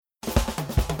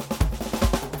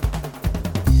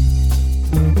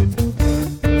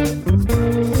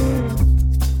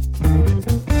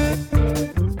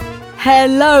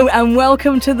Hello and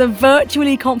welcome to the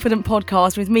Virtually Confident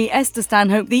podcast with me, Esther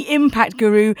Stanhope, the Impact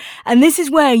Guru. And this is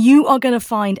where you are going to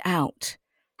find out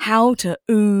how to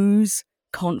ooze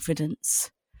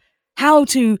confidence, how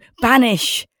to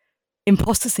banish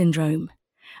imposter syndrome.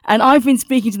 And I've been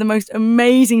speaking to the most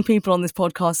amazing people on this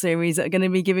podcast series that are going to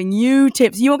be giving you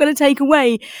tips. You're going to take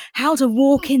away how to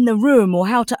walk in the room or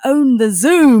how to own the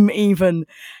Zoom even.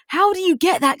 How do you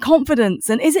get that confidence?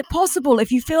 And is it possible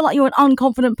if you feel like you're an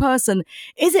unconfident person?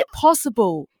 Is it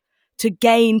possible to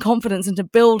gain confidence and to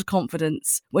build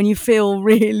confidence when you feel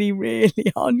really, really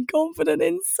unconfident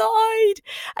inside?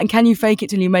 And can you fake it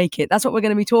till you make it? That's what we're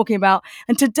going to be talking about.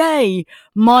 And today,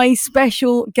 my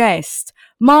special guest,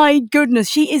 my goodness,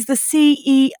 she is the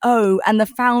CEO and the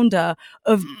founder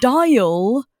of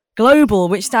Dial Global,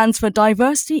 which stands for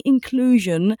Diversity,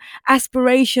 Inclusion,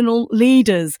 Aspirational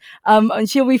Leaders. And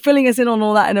she'll be filling us in on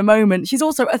all that in a moment. She's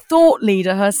also a thought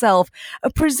leader herself, a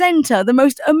presenter, the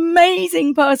most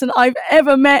amazing person I've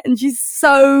ever met. And she's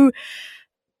so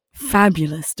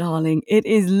fabulous, darling. It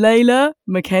is Leila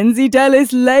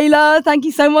McKenzie-Delis. Leila, thank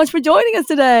you so much for joining us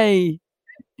today.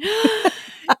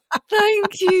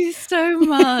 Thank you so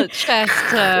much,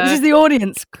 Esther. This is the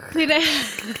audience. You know.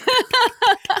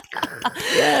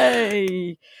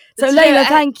 Yay. So Leila,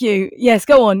 thank you. Yes,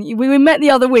 go on. We met the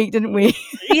other week, didn't we?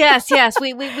 Yes.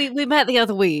 We met the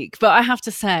other week. But I have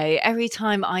to say, every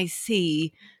time I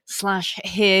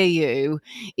see/hear you,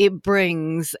 it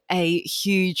brings a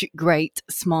huge, great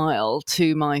smile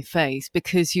to my face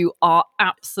because you are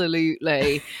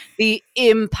absolutely the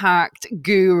impact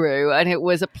guru. And it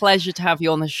was a pleasure to have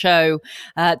you on the show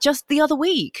just the other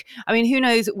week. I mean, who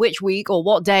knows which week or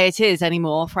what day it is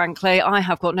anymore, frankly. I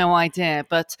have got no idea.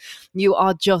 But you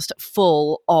are just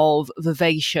full of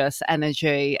vivacious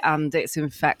energy and it's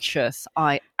infectious.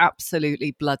 I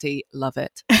absolutely bloody love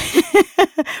it.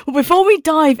 Well, before we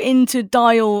dive into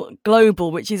Dial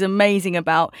Global, which is amazing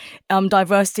about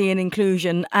diversity and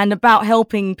inclusion and about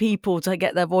helping people to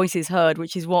get their voices heard,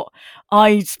 which is what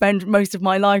I spend most of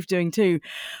my life doing too.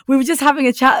 We were just having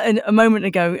a chat a moment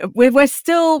ago.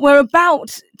 We're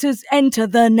about to enter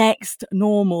the next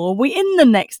normal. We're in the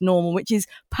next normal, which is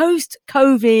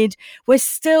post-COVID. We're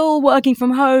still working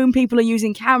from home. People are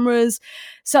using cameras.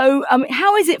 So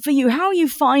how is it for you? How are you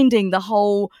finding the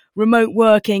whole remote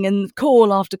working and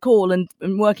call after call and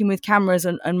working with cameras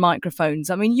and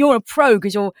microphones? I mean, you're a pro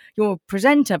because you're a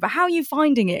presenter, but how are you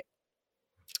finding it?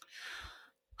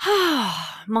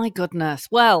 My goodness.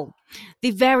 Well,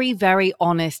 the very, very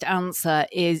honest answer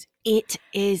is it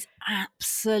is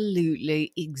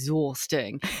absolutely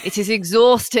exhausting. It is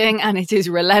exhausting and it is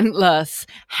relentless.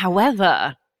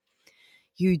 However,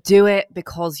 you do it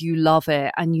because you love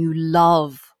it and you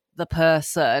love the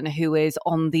person who is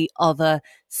on the other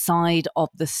side of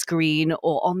the screen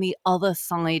or on the other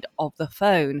side of the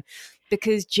phone,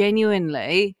 because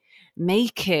genuinely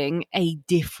making a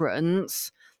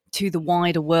difference to the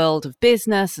wider world of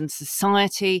business and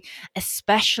society,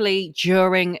 especially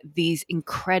during these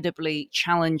incredibly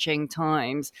challenging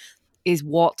times, is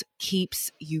what keeps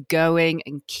you going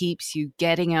and keeps you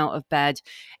getting out of bed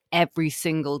every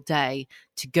single day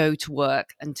to go to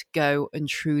work and to go and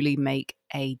truly make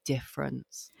a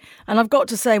difference. And I've got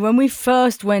to say, when we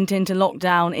first went into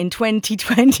lockdown in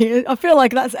 2020, I feel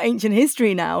like that's ancient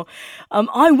history now.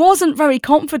 I wasn't very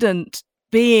confident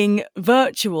being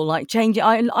virtual, like changing.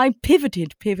 I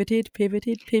pivoted. I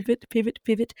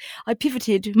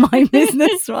pivoted my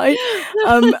business, right?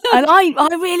 And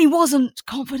I really wasn't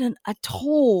confident at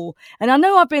all. And I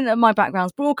know my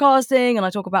background's broadcasting and I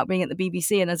talk about being at the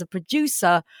BBC and as a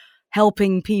producer,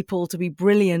 helping people to be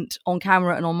brilliant on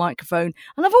camera and on microphone.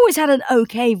 And I've always had an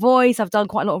okay voice. I've done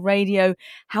quite a lot of radio.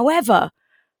 However,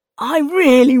 I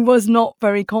really was not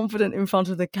very confident in front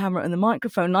of the camera and the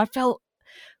microphone. And I felt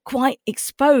quite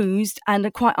exposed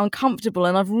and quite uncomfortable,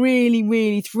 and I've really,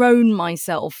 really thrown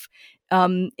myself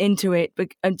into it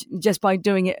just by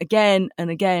doing it again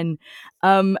and again.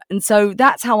 And so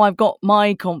that's how I've got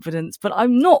my confidence, but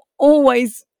I'm not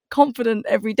always confident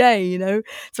every day, you know.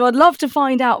 So I'd love to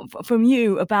find out from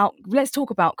you let's talk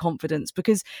about confidence,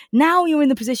 because now you're in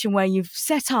the position where you've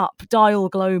set up Dial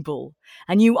Global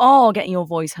and you are getting your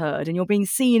voice heard and you're being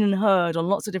seen and heard on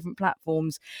lots of different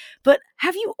platforms. But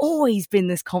have you always been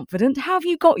this confident? How have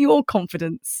you got your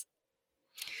confidence?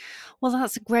 Well,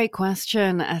 that's a great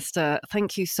question, Esther.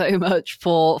 Thank you so much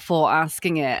for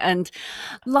asking it. And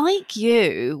like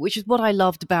you, which is what I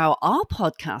loved about our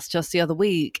podcast just the other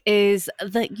week, is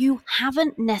that you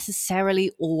haven't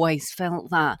necessarily always felt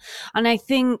that. And I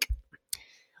think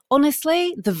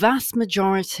Honestly, the vast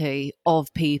majority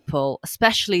of people,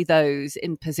 especially those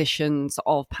in positions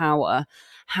of power,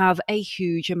 have a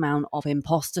huge amount of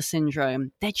imposter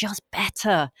syndrome. They're just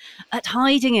better at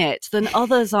hiding it than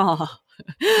others are.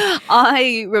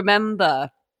 I remember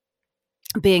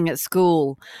being at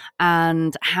school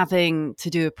and having to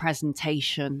do a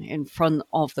presentation in front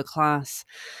of the class.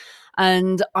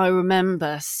 And I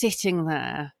remember sitting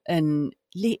there and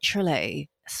literally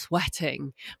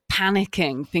sweating,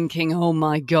 panicking, thinking, oh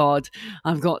my God,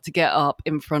 I've got to get up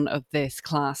in front of this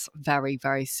class very,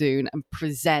 very soon and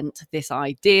present this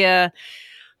idea.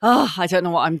 Oh, I don't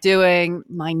know what I'm doing.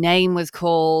 My name was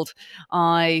called.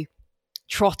 I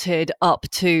trotted up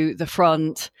to the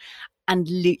front and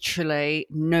literally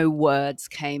no words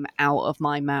came out of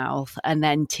my mouth. And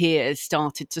then tears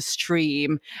started to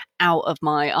stream out of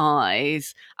my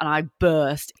eyes and I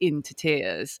burst into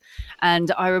tears.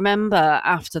 And I remember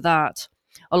after that,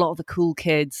 a lot of the cool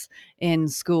kids in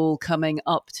school coming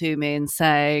up to me and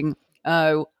saying,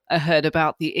 oh, I heard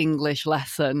about the English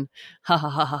lesson. Ha ha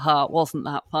ha ha ha. Wasn't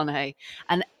that funny?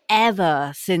 And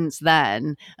ever since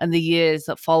then and the years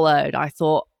that followed, I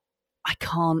thought, I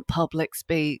can't public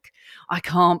speak. I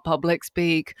can't public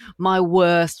speak. My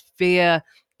worst fear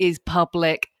is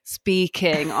public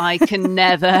speaking. I can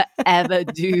never, ever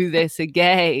do this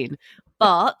again.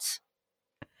 But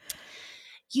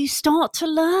you start to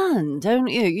learn, don't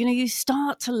you? You know, you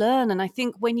start to learn. And I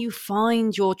think when you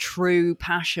find your true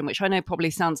passion, which I know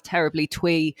probably sounds terribly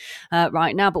twee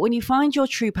right now, but when you find your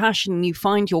true passion and you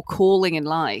find your calling in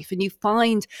life and you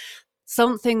find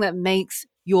something that makes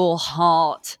your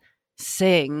heart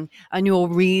sing and your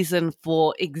reason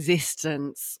for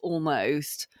existence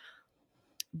almost,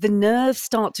 the nerves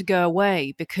start to go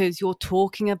away because you're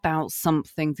talking about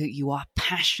something that you are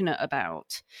passionate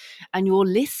about and you're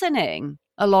listening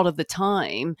a lot of the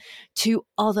time to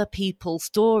other people's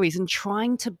stories and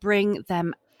trying to bring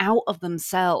them out of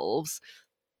themselves.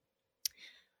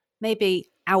 Maybe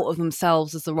out of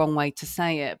themselves is the wrong way to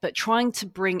say it, but trying to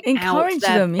bring Encourage out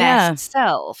their them, best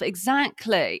self.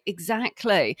 Exactly.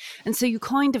 And so you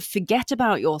kind of forget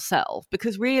about yourself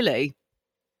because really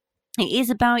it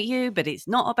is about you, but it's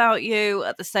not about you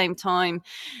at the same time.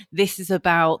 This is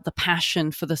about the passion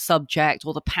for the subject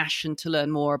or the passion to learn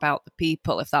more about the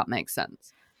people, if that makes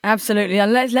sense. Absolutely.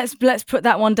 And let's put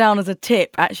that one down as a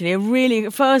tip, actually. A really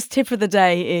first tip of the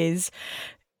day is,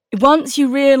 once you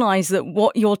realize that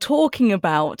what you're talking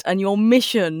about and your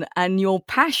mission and your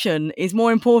passion is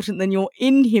more important than your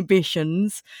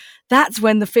inhibitions, that's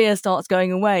when the fear starts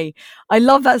going away. I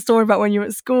love that story about when you're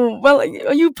at school. Well,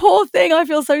 you poor thing. I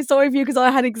feel so sorry for you because I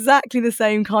had exactly the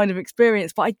same kind of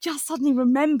experience, but I just suddenly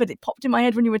remembered, it popped in my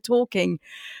head when you were talking.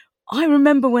 I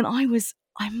remember when I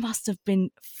must have been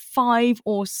 5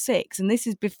 or 6, and this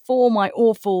is before my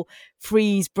awful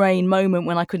freeze brain moment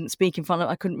when I couldn't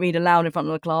I couldn't read aloud in front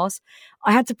of the class.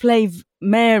 I had to play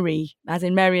Mary, as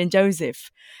in Mary and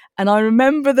Joseph. And I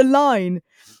remember the line,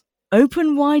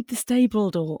 open wide the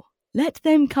stable door, let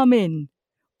them come in.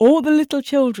 All the little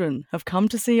children have come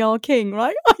to see our king,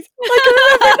 right? I can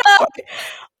remember it now.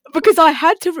 Because I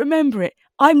had to remember it.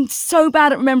 I'm so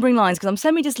bad at remembering lines because I'm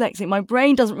semi-dyslexic. My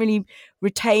brain doesn't really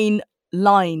retain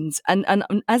lines. And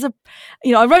as a,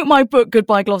 I wrote my book,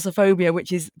 Goodbye Glossophobia,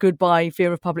 which is goodbye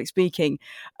fear of public speaking.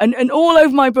 And all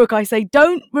over my book, I say,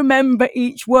 don't remember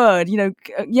each word,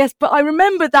 yes, but I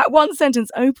remembered that one sentence,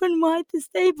 open wide the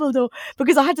stable door,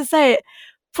 because I had to say it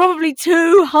probably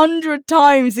 200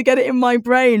 times to get it in my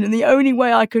brain. And the only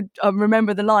way I could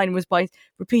remember the line was by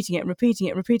repeating it.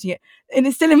 And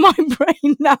it's still in my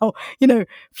brain now,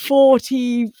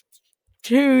 42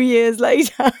 years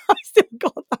later. I still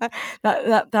got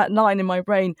that line in my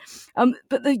brain. But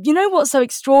what's so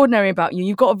extraordinary about you?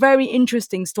 You've got a very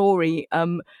interesting story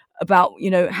about,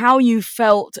 how you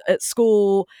felt at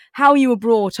school, how you were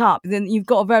brought up. Then you've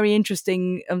got a very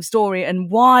interesting story and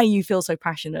why you feel so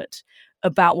passionate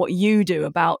about what you do,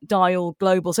 about Dial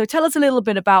Global. So tell us a little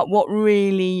bit about what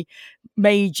really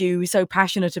made you so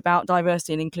passionate about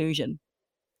diversity and inclusion.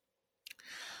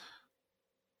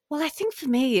 Well, I think for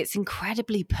me, it's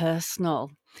incredibly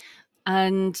personal.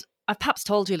 And I've perhaps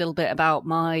told you a little bit about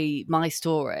my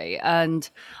story. And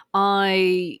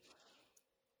I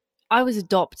was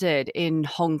adopted in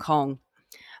Hong Kong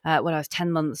when I was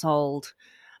 10 months old.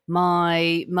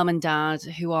 My mum and dad,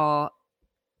 who are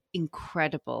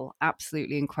incredible,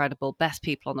 absolutely incredible, best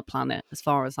people on the planet as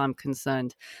far as I'm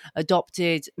concerned,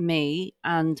 adopted me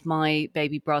and my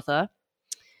baby brother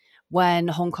when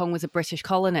Hong Kong was a British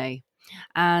colony.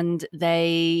 And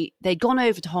they'd gone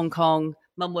over to Hong Kong.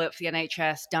 Mum worked for the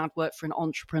NHS, Dad worked for an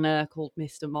entrepreneur called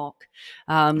Mr. Mock.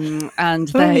 And Oh,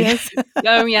 they, yes.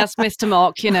 oh yes, Mr.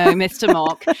 Mock, you know, Mr.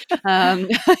 Mock.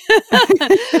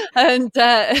 And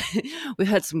we've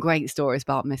heard some great stories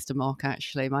about Mr. Mock,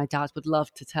 actually. My dad would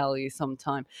love to tell you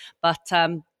sometime. But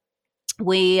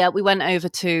we went over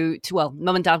to well,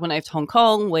 Mum and Dad went over to Hong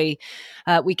Kong. We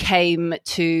came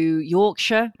to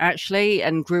Yorkshire, actually,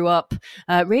 and grew up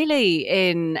really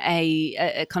in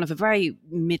a kind of a very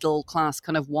middle class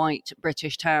kind of white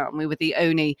British town. We were the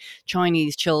only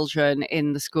Chinese children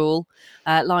in the school.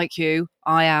 Like you,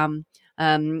 I am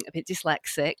a bit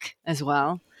dyslexic as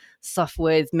well. Suffer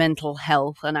with mental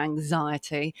health and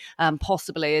anxiety,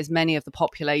 possibly as many of the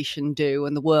population do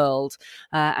in the world,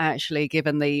 actually,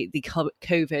 given the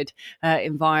COVID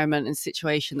environment and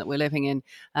situation that we're living in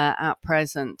at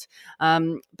present.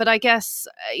 But I guess,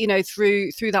 you know,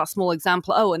 through that small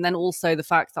example, and then also the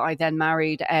fact that I then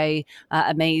married a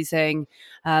amazing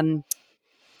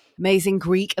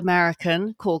Greek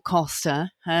American called Costa,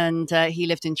 and he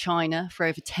lived in China for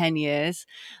over 10 years.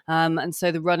 And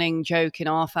so the running joke in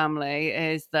our family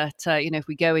is that, you know, if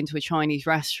we go into a Chinese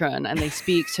restaurant and they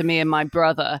speak to me and my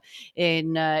brother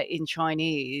in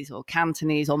Chinese or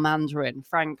Cantonese or Mandarin,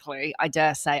 frankly, I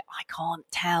dare say I can't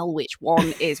tell which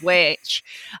one is which.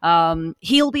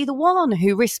 He'll be the one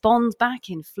who responds back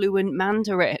in fluent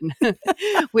Mandarin.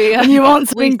 And you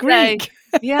answer in Greek.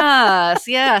 Yes,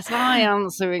 I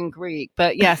answer in Greek.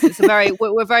 But yes,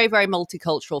 we're very, very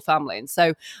multicultural family. And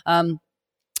so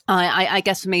I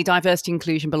guess for me, diversity,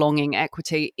 inclusion, belonging,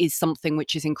 equity is something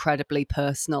which is incredibly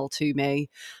personal to me.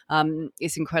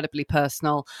 It's incredibly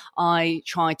personal. I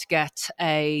tried to get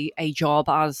a job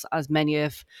as many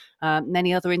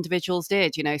other individuals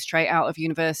did, you know, straight out of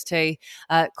university,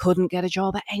 couldn't get a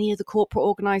job at any of the corporate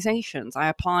organizations. I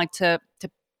applied to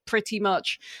pretty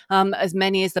much as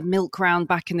many as the milk round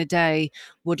back in the day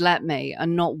would let me,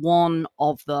 and not one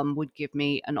of them would give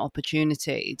me an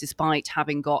opportunity, despite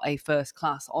having got a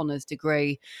first-class honours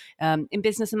degree in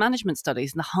business and management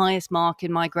studies and the highest mark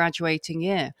in my graduating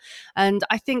year. And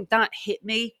I think that hit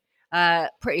me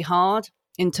pretty hard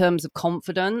in terms of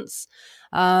confidence.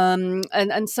 And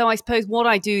so I suppose what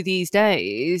I do these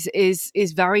days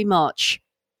is very much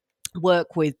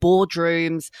work with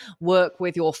boardrooms, work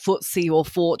with your FTSE or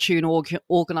Fortune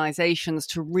organizations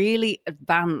to really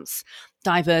advance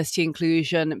diversity,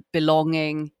 inclusion,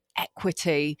 belonging,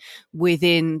 equity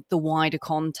within the wider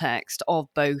context of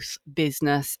both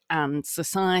business and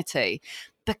society,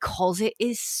 because it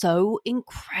is so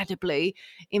incredibly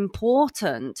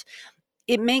important.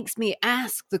 It makes me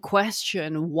ask the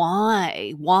question,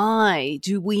 why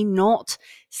do we not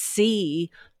see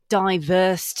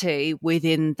diversity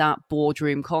within that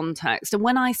boardroom context? And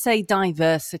when I say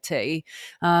diversity,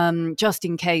 just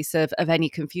in case of any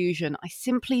confusion, I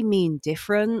simply mean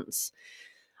difference.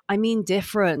 I mean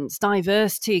difference.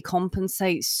 Diversity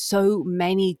compensates so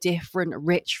many different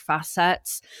rich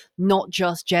facets, not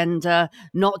just gender,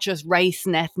 not just race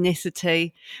and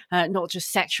ethnicity, not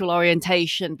just sexual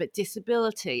orientation, but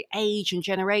disability, age and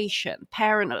generation,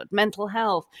 parenthood, mental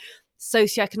health,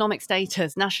 socioeconomic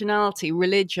status, nationality,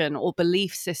 religion, or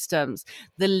belief systems.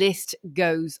 The list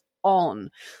goes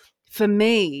on. For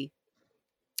me,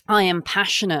 I am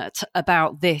passionate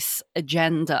about this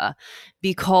agenda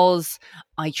because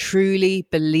I truly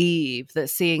believe that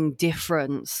seeing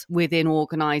difference within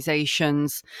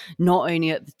organizations, not only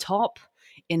at the top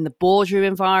in the boardroom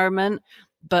environment,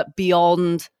 but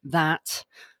beyond that,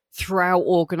 throughout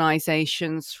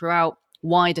organizations, throughout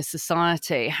wider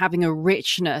society, having a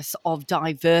richness of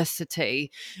diversity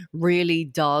really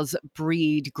does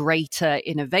breed greater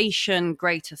innovation,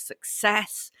 greater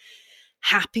success,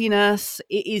 happiness.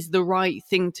 It is the right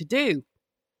thing to do.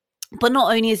 But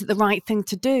not only is it the right thing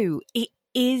to do, it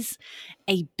is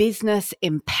a business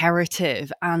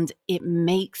imperative, and it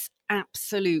makes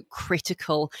absolute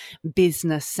critical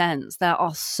business sense. There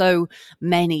are so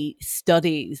many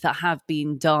studies that have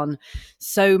been done,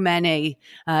 so many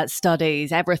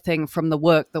studies, everything from the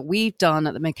work that we've done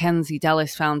at the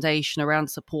McKenzie-Delis Foundation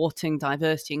around supporting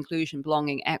diversity, inclusion,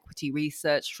 belonging, equity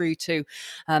research, through to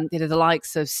the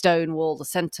likes of Stonewall, the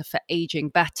Centre for Aging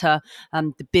Better,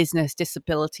 the Business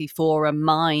Disability Forum,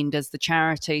 Mind as the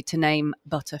charity, to name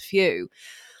but a few.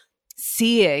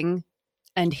 Seeing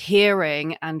and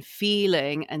hearing and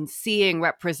feeling and seeing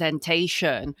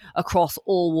representation across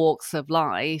all walks of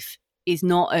life is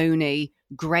not only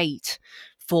great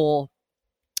for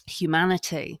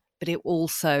humanity, but it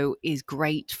also is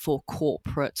great for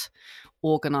corporate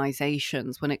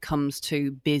organizations when it comes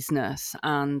to business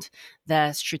and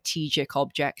their strategic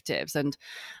objectives. And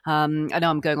I know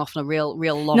I'm going off on a real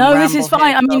long No, ramble this is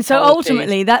fine. here, I mean, so apologies.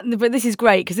 ultimately but this is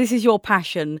great because this is your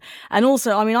passion. And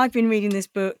also, I mean, I've been reading this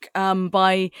book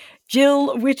by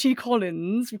Jill Whitty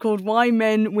Collins called Why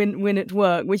Men Win at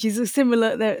Work, which is a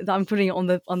similar that I'm putting it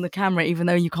on the camera, even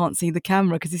though you can't see the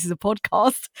camera because this is a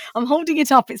podcast. I'm holding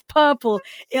it up. It's purple.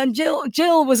 And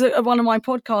Jill was one of my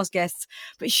podcast guests,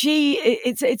 but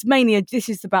it's mainly this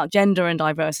is about gender and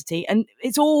diversity, and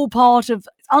it's all part of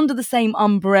under the same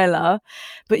umbrella,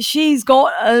 but she's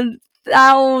got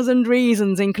 1,000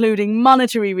 reasons, including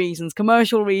monetary reasons,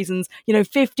 commercial reasons,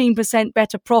 15%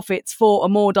 better profits for a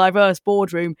more diverse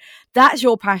boardroom. That's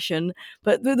your passion.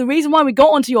 But the reason why we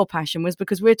got onto your passion was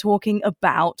because we're talking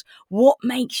about what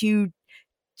makes you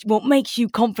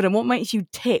confident, what makes you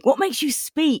tick, what makes you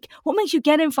speak, what makes you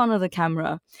get in front of the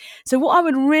camera. So what I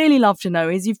would really love to know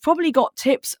is you've probably got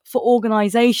tips for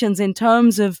organizations in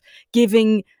terms of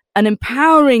giving and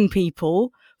empowering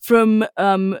people from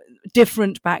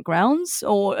different backgrounds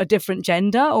or a different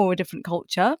gender or a different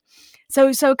culture. So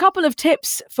a couple of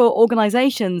tips for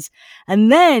organizations. And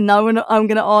then I'm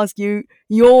going to ask you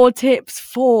your tips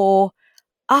for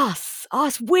us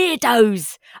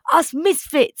weirdos, us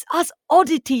misfits, us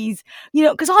oddities,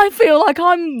 because I feel like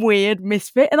I'm weird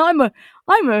misfit and I'm a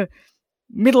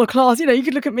middle class, you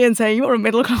could look at me and say, you're a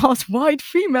middle class white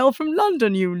female from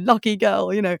London, you lucky girl,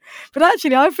 but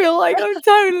actually I feel like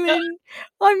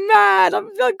I'm mad, I'm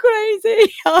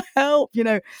crazy, help,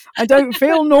 I don't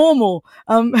feel normal.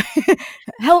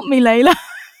 Help me, Leila.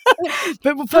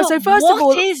 But first of all,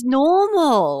 what is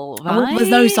normal, right? There's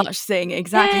no such thing,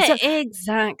 exactly. Yeah,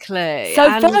 exactly.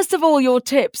 So first of all, your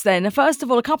tips then. First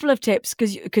of all, a couple of tips,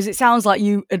 because it sounds like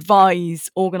you advise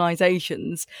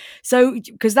organisations. So,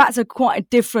 because that's quite a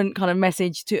different kind of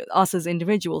message to us as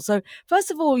individuals. So first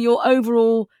of all, your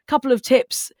overall couple of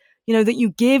tips, that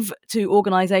you give to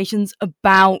organisations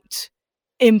about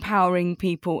empowering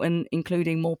people and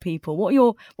including more people. What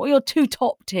are your two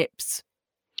top tips?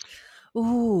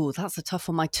 Ooh, that's a tough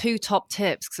one. My two top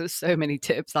tips, because there's so many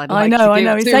tips I know.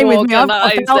 Same with me. I've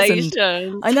got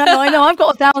 1,000. I know. I've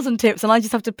got 1,000 tips, and I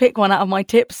just have to pick one out of my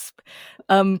tips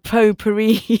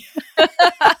potpourri.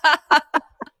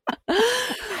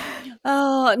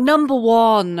 Number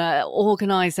one,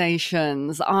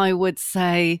 organizations, I would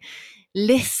say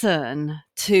listen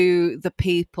to the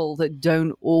people that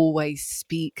don't always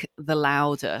speak the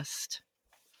loudest.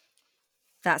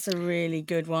 That's a really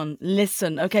good one.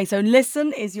 Listen. Okay, so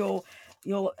listen is your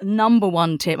number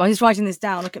one tip. I'm just writing this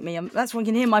down. Look at me. That's when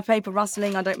you can hear my paper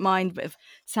rustling. I don't mind a bit of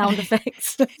sound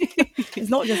effects. It's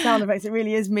not just sound effects. It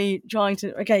really is me trying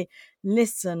to... Okay,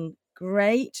 listen.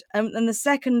 Great. And the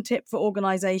second tip for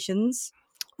organisations...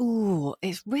 Ooh,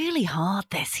 it's really hard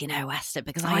this, Esther,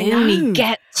 because I only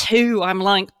get two. I'm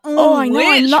like, I know.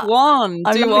 Which one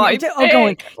do I pick? Go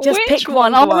on. Just pick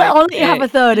one. I'll let you have a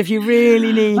third if you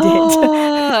really need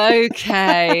it.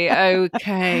 Okay.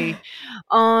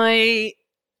 I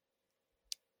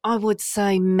would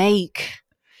say make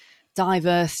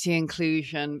diversity,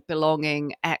 inclusion,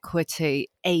 belonging,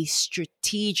 equity a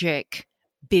strategic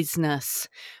business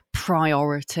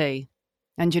priority.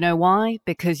 And you know why?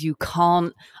 Because you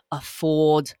can't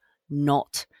afford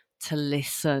not to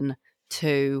listen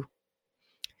to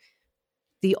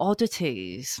the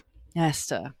oddities,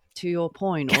 Esther, to your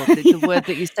point, or the word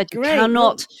that you said. You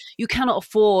cannot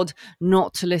afford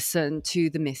not to listen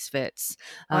to the misfits.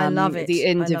 I love it. The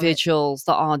individuals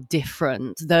that are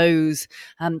different, those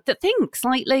that think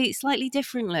slightly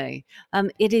differently.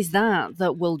 It is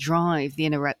that will drive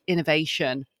the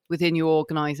innovation within your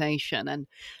organization. And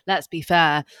let's be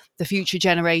fair, the future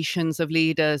generations of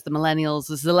leaders, the millennials,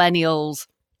 the zillennials,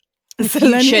 is that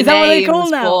what they call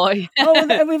now?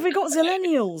 Have we got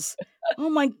zillennials? Oh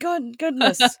my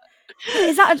goodness.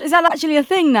 Is that actually a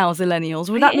thing now, zillennials?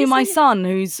 Would that be my son,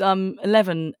 who's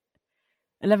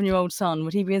 11-year-old son?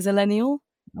 Would he be a zillennial?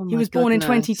 He was born in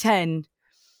 2010.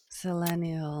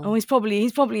 Zillennial. Oh, he's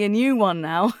probably a new one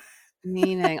now.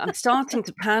 Meaning, I'm starting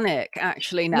to panic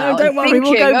actually now. No, don't worry.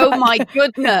 We'll go back. Oh my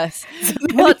goodness,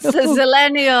 what's a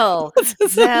zillennial?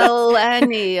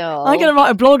 Zillennial. I'm going to write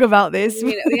a blog about this.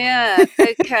 Yeah.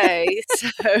 Okay. So,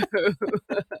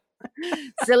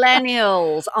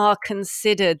 zillennials are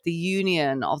considered the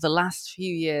union of the last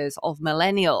few years of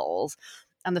millennials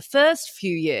and the first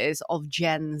few years of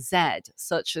Gen Z,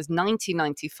 such as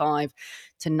 1995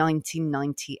 to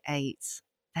 1998.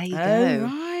 There you go.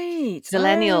 Right.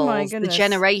 Zillennials, the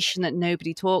generation that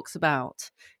nobody talks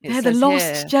about. They're the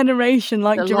lost generation,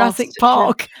 like Jurassic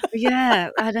Park.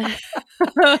 Yeah. The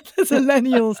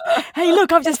zillennials. Hey,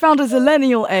 look, I've just found a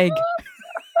zillennial egg.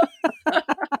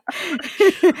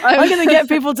 I'm going to get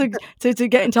people to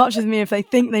get in touch with me if they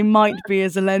think they might be a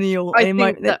Zillennial.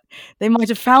 They might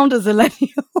have found a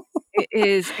Zillennial. It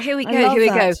is. Here we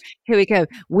go.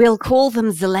 We'll call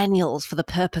them Zillennials for the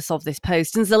purpose of this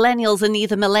post. And Zillennials are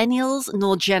neither millennials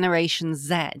nor Generation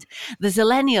Z. The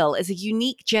Zillennial is a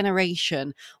unique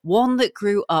generation, one that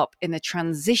grew up in a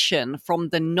transition from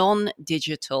the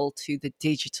non-digital to the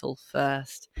digital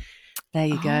first. There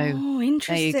you go. Oh,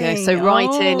 interesting. There you go. So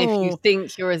write in if you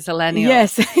think you're a Zillennial.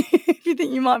 Yes, if you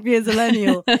think you might be a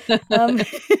Zillennial.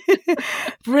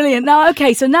 Brilliant.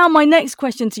 Now my next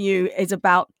question to you is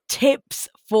about tips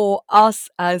for us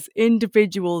as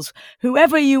individuals.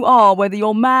 Whoever you are, whether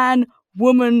you're man,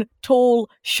 woman, tall,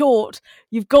 short,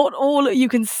 you've got all, you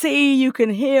can see, you can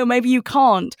hear, maybe you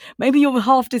can't. Maybe you're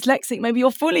half dyslexic, maybe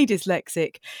you're fully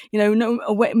dyslexic.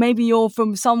 Maybe you're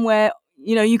from somewhere.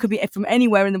 You could be from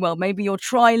anywhere in the world. Maybe you're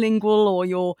trilingual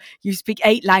or you speak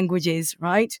 8 languages,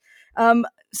 right?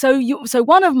 So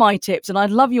one of my tips, and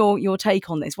I'd love your take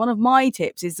on this. One of my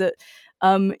tips is that,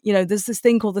 there's this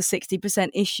thing called the 60%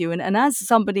 issue. And as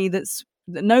somebody that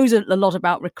knows a lot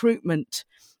about recruitment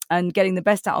and getting the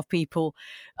best out of people,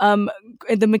 the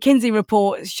McKinsey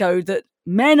report showed that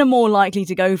men are more likely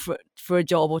to go for a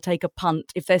job or take a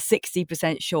punt if they're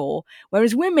 60% sure,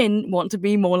 whereas women want to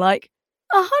be more like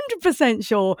 100%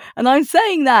 sure. And I'm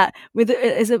saying that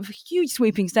as a huge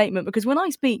sweeping statement, because when I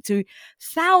speak to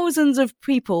thousands of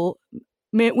people,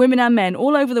 women and men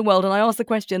all over the world, and I ask the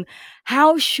question,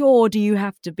 how sure do you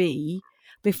have to be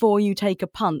before you take a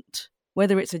punt,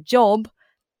 whether it's a job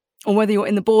or whether you're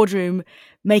in the boardroom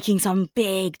making some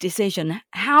big decision?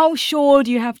 How sure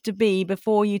do you have to be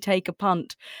before you take a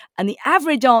punt? And the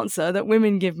average answer that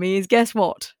women give me is, guess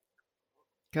what?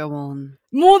 Go on.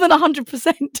 More than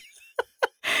 100%.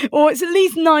 Or it's at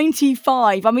least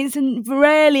 95. I mean, it's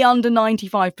rarely under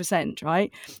 95%,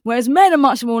 right? Whereas men are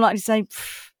much more likely to say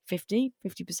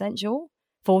 50% sure,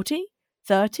 40,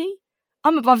 30.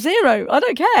 I'm above 0. I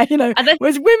don't care,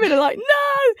 Whereas women are like,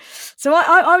 no. So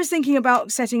I was thinking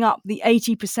about setting up the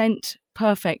 80%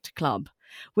 perfect club,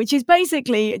 which is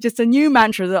basically just a new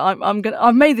mantra that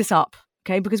I've made this up,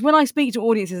 okay? Because when I speak to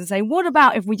audiences and say, what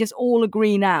about if we just all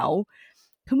agree now?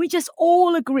 Can we just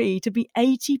all agree to be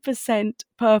 80%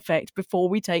 perfect before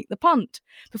we take the punt,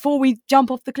 before we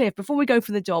jump off the cliff, before we go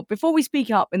for the job, before we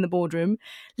speak up in the boardroom?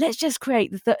 Let's just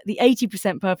create the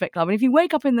 80% perfect club. And if you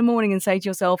wake up in the morning and say to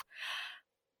yourself,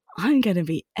 I'm going to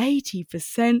be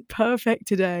 80% perfect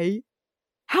today,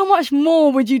 how much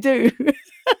more would you do?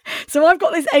 So I've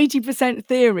got this 80%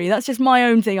 theory. That's just my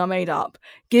own thing I made up,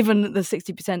 given the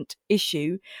 60%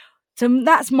 issue. So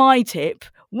that's my tip.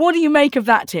 What do you make of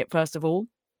that tip, first of all?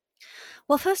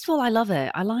 Well, first of all, I love it.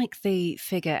 I like the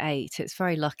figure 8. It's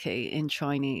very lucky in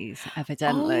Chinese,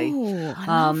 evidently. Oh, I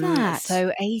love that.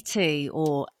 So 80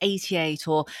 or 88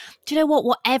 or, do you know what?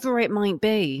 Whatever it might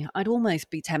be, I'd almost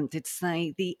be tempted to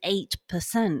say the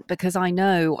 8%, because I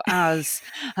know as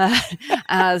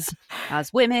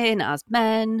women, as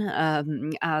men,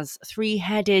 as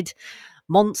 3-headed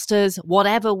monsters,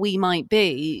 whatever we might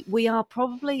be, we are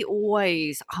probably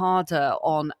always harder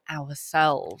on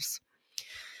ourselves,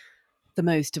 the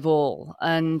most of all.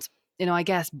 And, I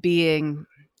guess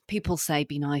people say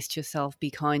be nice to yourself, be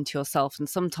kind to yourself. And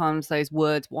sometimes those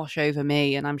words wash over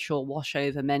me, and I'm sure wash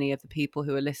over many of the people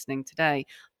who are listening today.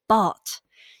 But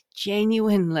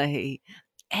genuinely,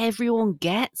 everyone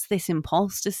gets this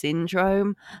imposter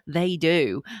syndrome. They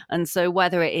do. And so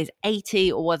whether it is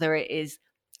 80 or whether it is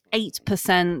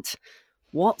 8%,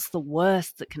 what's the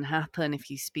worst that can happen if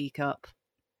you speak up?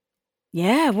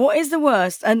 Yeah, what is the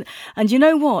worst? And you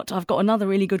know what? I've got another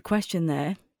really good question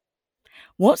there.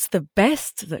 What's the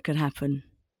best that could happen?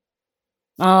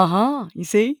 You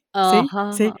see?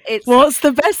 See? What's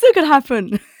the best that could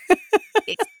happen?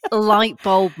 It's a light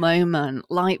bulb moment.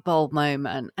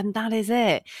 And that is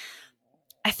it.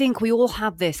 I think we all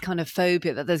have this kind of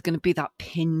phobia that there's going to be that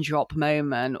pin drop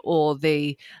moment, or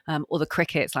the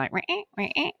crickets like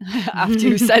after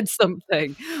you said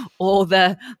something, or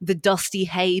the dusty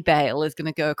hay bale is going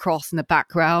to go across in the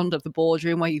background of the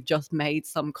boardroom where you've just made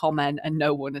some comment and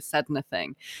no one has said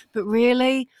anything. But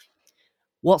really,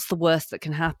 what's the worst that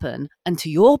can happen? And to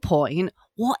your point,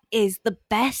 what is the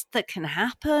best that can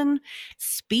happen?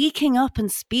 Speaking up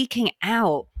and speaking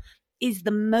out is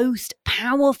the most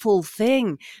powerful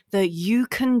thing that you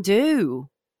can do.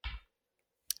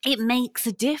 It makes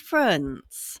a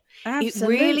difference. It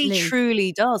really, Absolutely.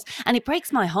 truly does. And it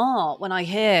breaks my heart when I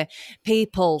hear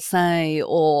people say,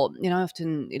 or, I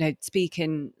often, speak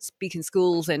in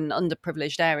schools in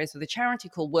underprivileged areas with a charity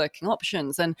called Working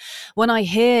Options. And when I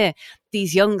hear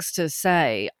these youngsters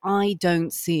say, I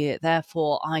don't see it,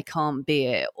 therefore I can't be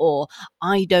it, or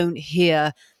I don't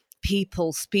hear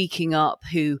people speaking up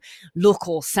who look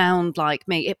or sound like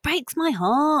me, it breaks my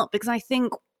heart, because I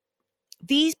think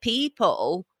these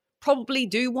people probably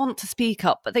do want to speak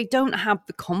up, but they don't have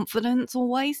the confidence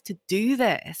always to do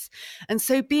this. And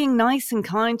so being nice and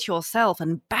kind to yourself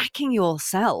and backing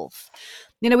yourself,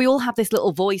 we all have this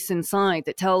little voice inside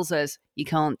that tells us, you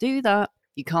can't do that,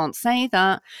 you can't say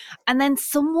that. And then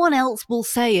someone else will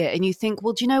say it and you think,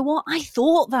 well, do you know what? I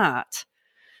thought that.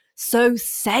 So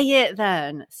say it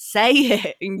then. Say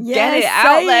it and get Yes, it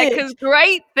out there, say it. because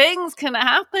great things can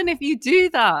happen if you do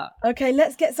that. Okay,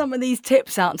 let's get some of these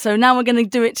tips out. So now we're going to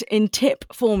do it in tip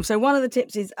form. So one of the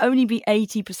tips is only be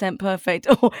 80% perfect,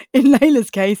 or in Leila's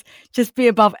case, just be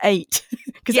above 8.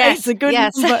 Because eight's a good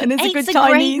number, and it's a good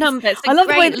Chinese. Great number. I love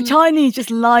the way the Chinese just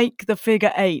like the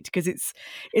figure 8, because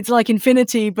it's like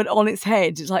infinity but on its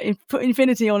head. It's like put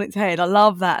infinity on its head. I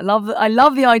love that. I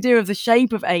love the idea of the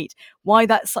shape of 8. Why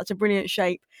that's such a brilliant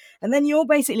shape. And then you're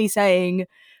basically saying,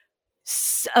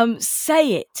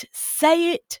 say it.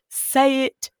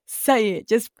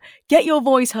 Just get your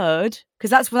voice heard,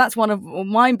 because that's one of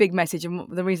my big message, and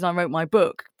the reason I wrote my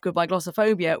book, Goodbye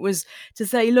Glossophobia, was to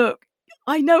say, look,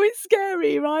 I know it's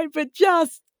scary, right? But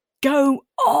just go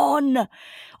on.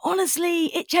 Honestly,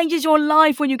 it changes your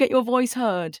life when you get your voice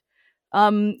heard.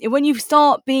 When you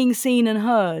start being seen and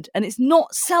heard, and it's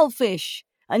not selfish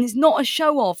and it's not a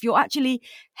show off, you're actually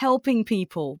helping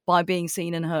people by being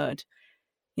seen and heard.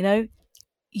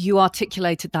 You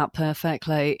articulated that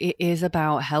perfectly. It is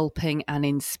about helping and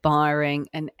inspiring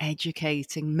and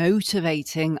educating,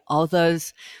 motivating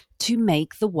others to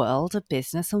make the world of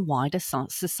business and wider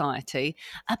society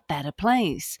a better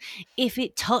place. If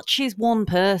it touches one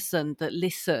person that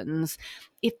listens,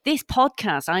 if this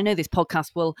podcast, I know this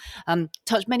podcast will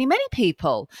touch many, many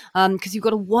people, because you've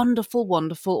got a wonderful,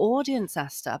 wonderful audience,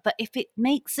 Esther. But if it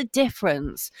makes a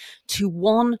difference to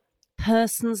one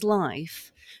person's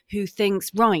life who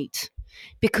thinks, right,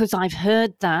 because I've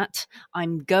heard that,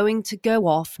 I'm going to go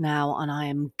off now and I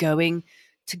am going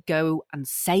to go and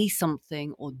say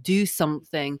something or do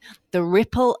something, the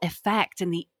ripple effect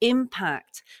and the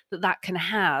impact that can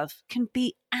have can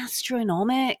be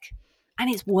astronomical. And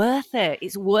it's worth it.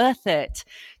 It's worth it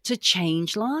to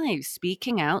change lives.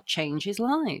 Speaking out changes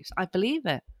lives. I believe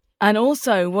it. And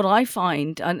also what I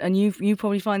find, and you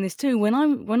probably find this too, when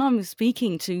I'm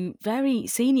speaking to very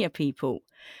senior people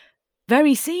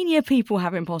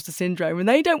have imposter syndrome, and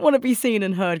they don't want to be seen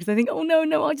and heard, because they think, oh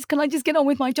no, can I just get on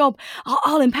with my job?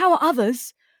 I'll empower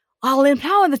others. I'll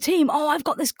empower the team. Oh, I've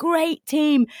got this great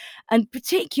team. And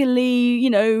particularly,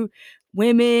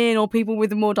 women or people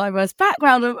with a more diverse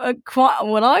background are quite,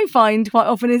 what I find quite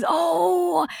often is,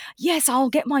 oh yes, I'll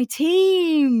get my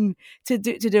team to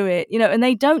do it, and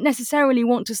they don't necessarily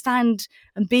want to stand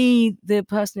and be the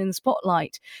person in the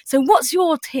spotlight. So what's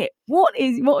your tip?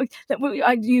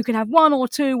 You can have one or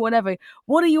two, whatever.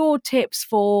 What are your tips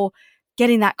for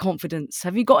getting that confidence?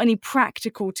 Have you got any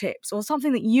practical tips or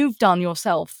something that you've done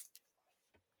yourself?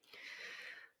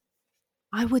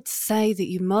 I would say that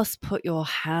you must put your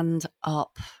hand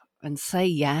up and say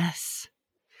yes.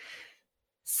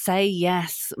 Say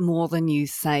yes more than you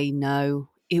say no.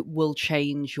 It will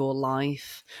change your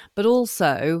life. But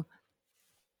also,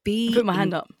 I put my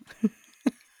hand up.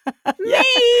 Me!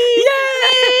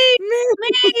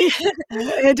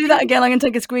 Do that again. I'm going to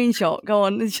take a screenshot. Go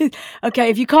on. Okay,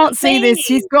 if you can't see this,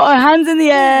 she's got her hands in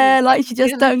the air like she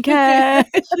just don't care.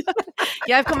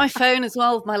 Yeah, I've got my phone as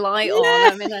well with my light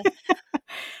on.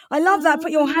 I love that.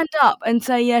 Put your hand up and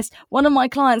say yes. One of my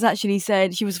clients actually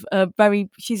said she's a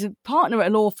partner at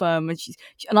a law firm,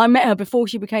 and I met her before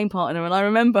she became partner, and I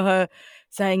remember her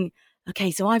saying,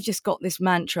 okay, so I've just got this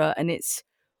mantra, and it's,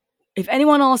 if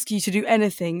anyone asks you to do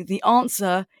anything, the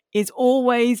answer is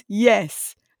always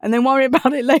yes. And then worry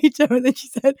about it later. And then she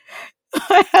said,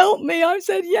 help me. I've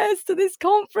said yes to this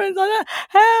conference.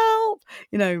 Help.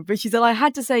 But she said, I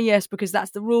had to say yes because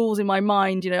that's the rules in my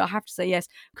mind. I have to say yes.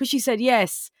 Because she said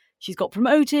yes. She's got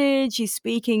promoted. She's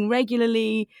speaking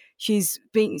regularly. She's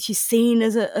seen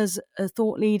as a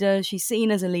thought leader. She's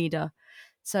seen as a leader.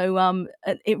 So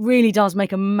it really does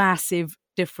make a massive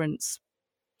difference.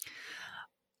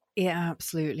 It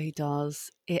absolutely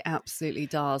does. It absolutely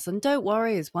does. And don't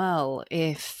worry as well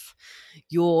if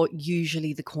you're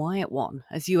usually the quiet one,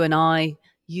 as you and I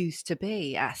used to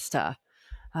be, Esther.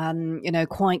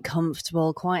 quite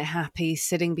comfortable, quite happy,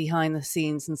 sitting behind the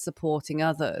scenes and supporting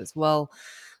others. Well,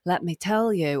 let me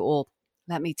tell you, or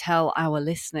let me tell our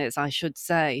listeners, I should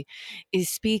say, is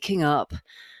speaking up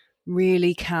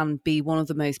really can be one of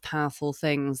the most powerful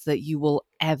things that you will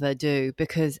ever do,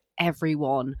 because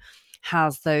everyone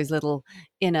has those little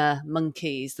inner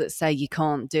monkeys that say you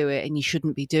can't do it and you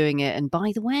shouldn't be doing it. And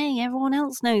by the way, everyone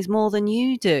else knows more than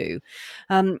you do.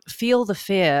 Feel the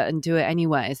fear and do it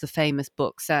anyway, as the famous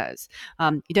book says.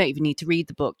 You don't even need to read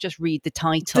the book, just read the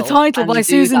title. The title by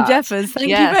Susan Jeffers. Thank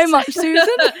you very much, Susan.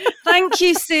 Thank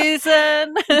you,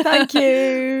 Susan. Thank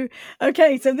you.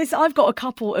 Okay, so I've got a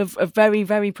couple of very,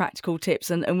 very practical tips,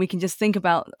 and we can just think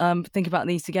about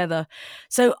these together.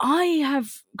 So I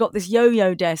have got this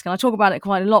yo-yo desk, and I talk about it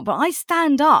quite a lot, but I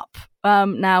stand up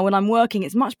now when I'm working.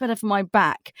 It's much better for my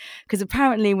back, because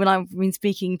apparently when I've been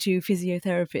speaking to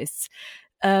physiotherapists,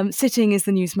 sitting is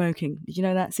the new smoking. Did you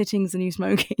know that? Sitting is the new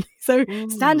smoking. So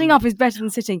standing up is better than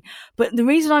sitting. But the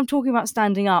reason I'm talking about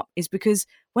standing up is because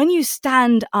when you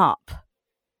stand up,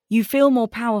 you feel more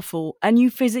powerful, and you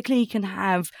physically can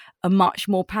have a much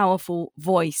more powerful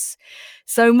voice.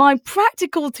 So my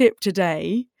practical tip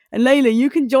today, and Leila, you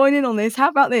can join in on this. How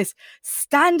about this?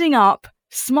 Standing up,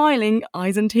 smiling,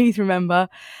 eyes and teeth, remember,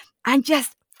 and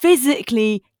just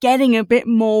physically getting a bit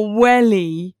more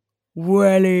welly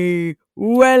behind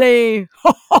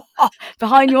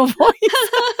your voice.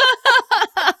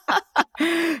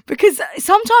 Because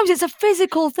sometimes it's a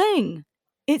physical thing.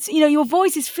 It's, your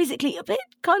voice is physically a bit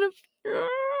kind of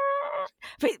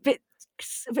a bit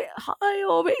high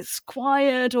or a bit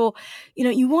quiet, or,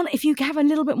 if you have a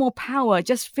little bit more power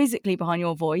just physically behind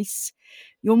your voice,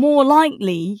 you're more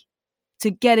likely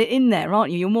to get it in there,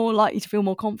 aren't you? You're more likely to feel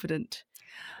more confident.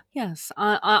 Yes,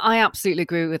 I absolutely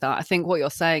agree with that. I think what you're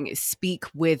saying is speak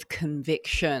with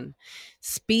conviction.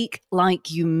 Speak like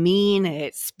you mean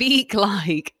it. Speak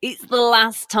like it's the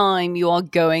last time you are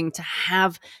going to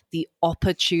have the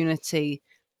opportunity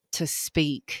to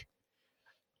speak.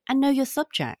 And know your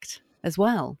subject as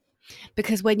well.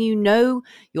 Because when you know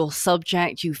your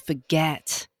subject, you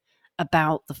forget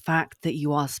about the fact that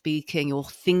you are speaking. You're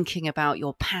thinking about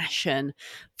your passion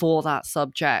for that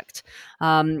subject.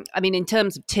 In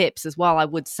terms of tips as well, I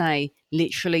would say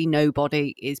literally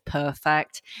nobody is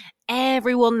perfect.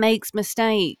 Everyone makes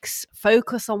mistakes.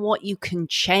 Focus on what you can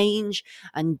change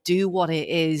and do what it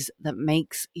is that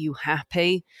makes you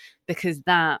happy, because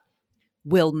that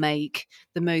will make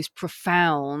the most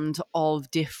profound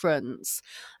of difference.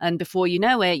 And before you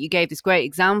know it, you gave this great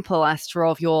example, Esther,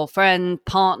 of your friend,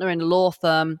 partner in a law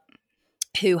firm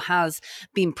who has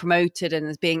been promoted and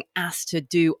is being asked to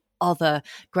do other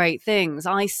great things.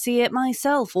 I see it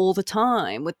myself all the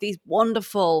time with these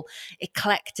wonderful,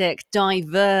 eclectic,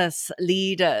 diverse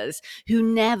leaders who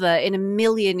never in a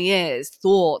million years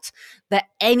thought that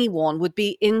anyone would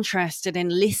be interested in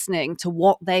listening to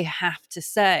what they have to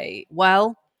say.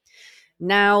 Well,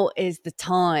 now is the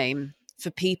time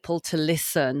for people to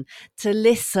listen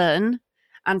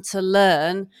and to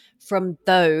learn from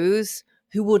those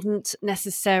who wouldn't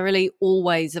necessarily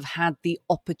always have had the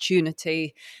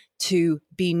opportunity to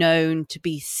be known, to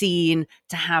be seen,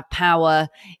 to have power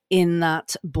in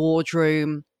that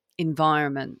boardroom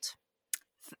environment.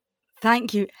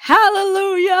 Thank you.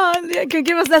 Hallelujah. Let's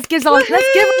give ourselves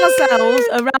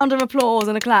a round of applause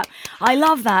and a clap. I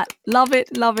love that. Love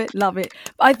it, love it, love it.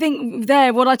 I think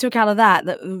what I took out of that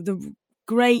the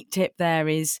great tip there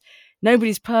is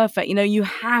nobody's perfect. You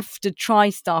have to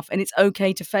try stuff, and it's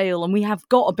okay to fail. And we have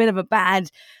got a bit of a bad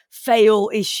fail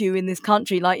issue in this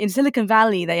country. Like in Silicon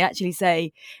Valley, they actually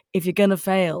say, if you're going to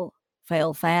fail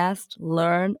fast,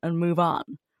 learn and move on.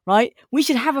 Right? We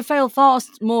should have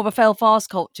more of a fail fast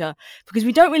culture, because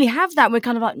we don't really have that. We're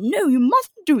kind of like, no, you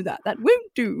mustn't do that. That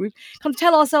won't do. We kind of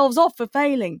tell ourselves off for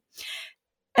failing.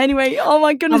 Anyway, oh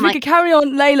my goodness, we could carry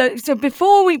on, Leila. So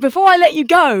before I let you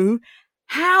go,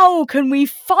 how can we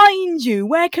find you?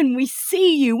 Where can we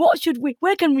see you?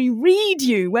 Where can we read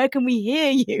you? Where can we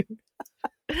hear you?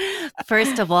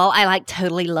 First of all, I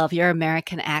totally love your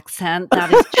American accent.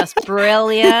 That is just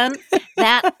brilliant.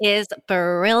 That is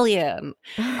brilliant.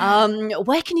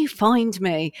 Where can you find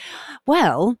me?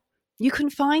 Well, you can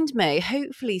find me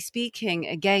hopefully speaking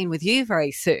again with you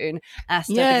very soon,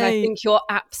 Esther, because I think you're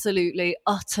absolutely,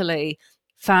 utterly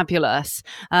fabulous.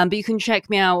 But you can check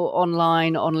me out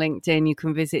online on LinkedIn. You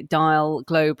can visit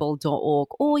dialglobal.org,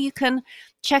 or you can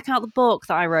check out the book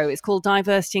that I wrote. It's called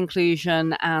Diversity,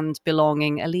 Inclusion and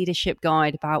Belonging, a leadership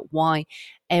guide about why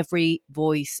every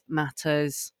voice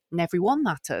matters and everyone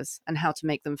matters, and how to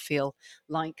make them feel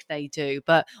like they do.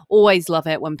 But always love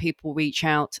it when people reach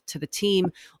out to the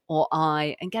team or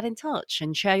I, and get in touch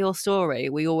and share your story.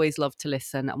 We always love to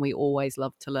listen and we always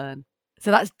love to learn.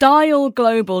 So that's Dial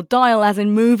Global, dial as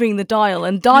in moving the dial.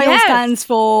 And dial stands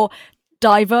for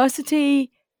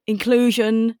diversity,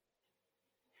 inclusion,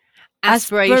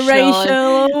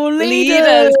 aspirational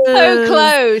leaders. So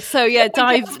close. So yeah,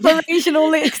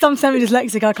 aspirational leaders. Because I'm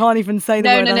semi-dyslexic, I can't even say the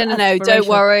word. No. Don't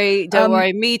worry.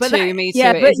 Me too.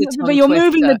 Yeah, but you're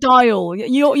moving the dial.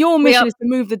 Your mission is to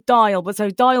move the dial. But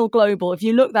so Dial Global. If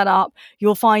you look that up,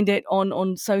 you'll find it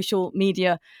on social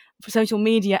media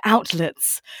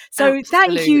outlets. So Absolutely.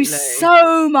 Thank you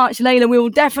so much, Leila. We will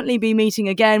definitely be meeting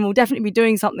again. We'll definitely be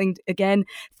doing something again.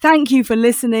 Thank you for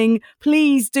listening.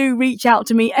 Please do reach out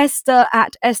to me,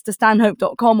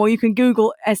 esther@estherstanhope.com, or you can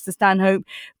Google Esther Stanhope.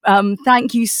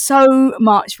 Thank you so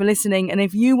much for listening. And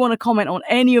if you want to comment on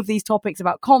any of these topics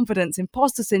about confidence,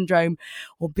 imposter syndrome,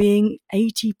 or being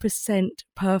 80%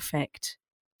 perfect,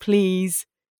 please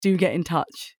do get in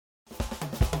touch.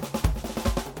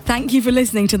 Thank you for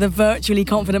listening to the Virtually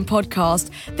Confident podcast.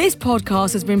 This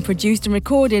podcast has been produced and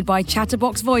recorded by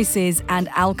Chatterbox Voices and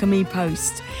Alchemy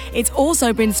Post. It's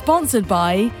also been sponsored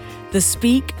by the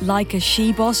Speak Like a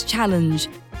She-Boss Challenge.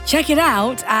 Check it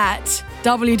out at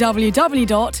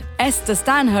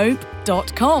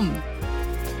www.estherstanhope.com.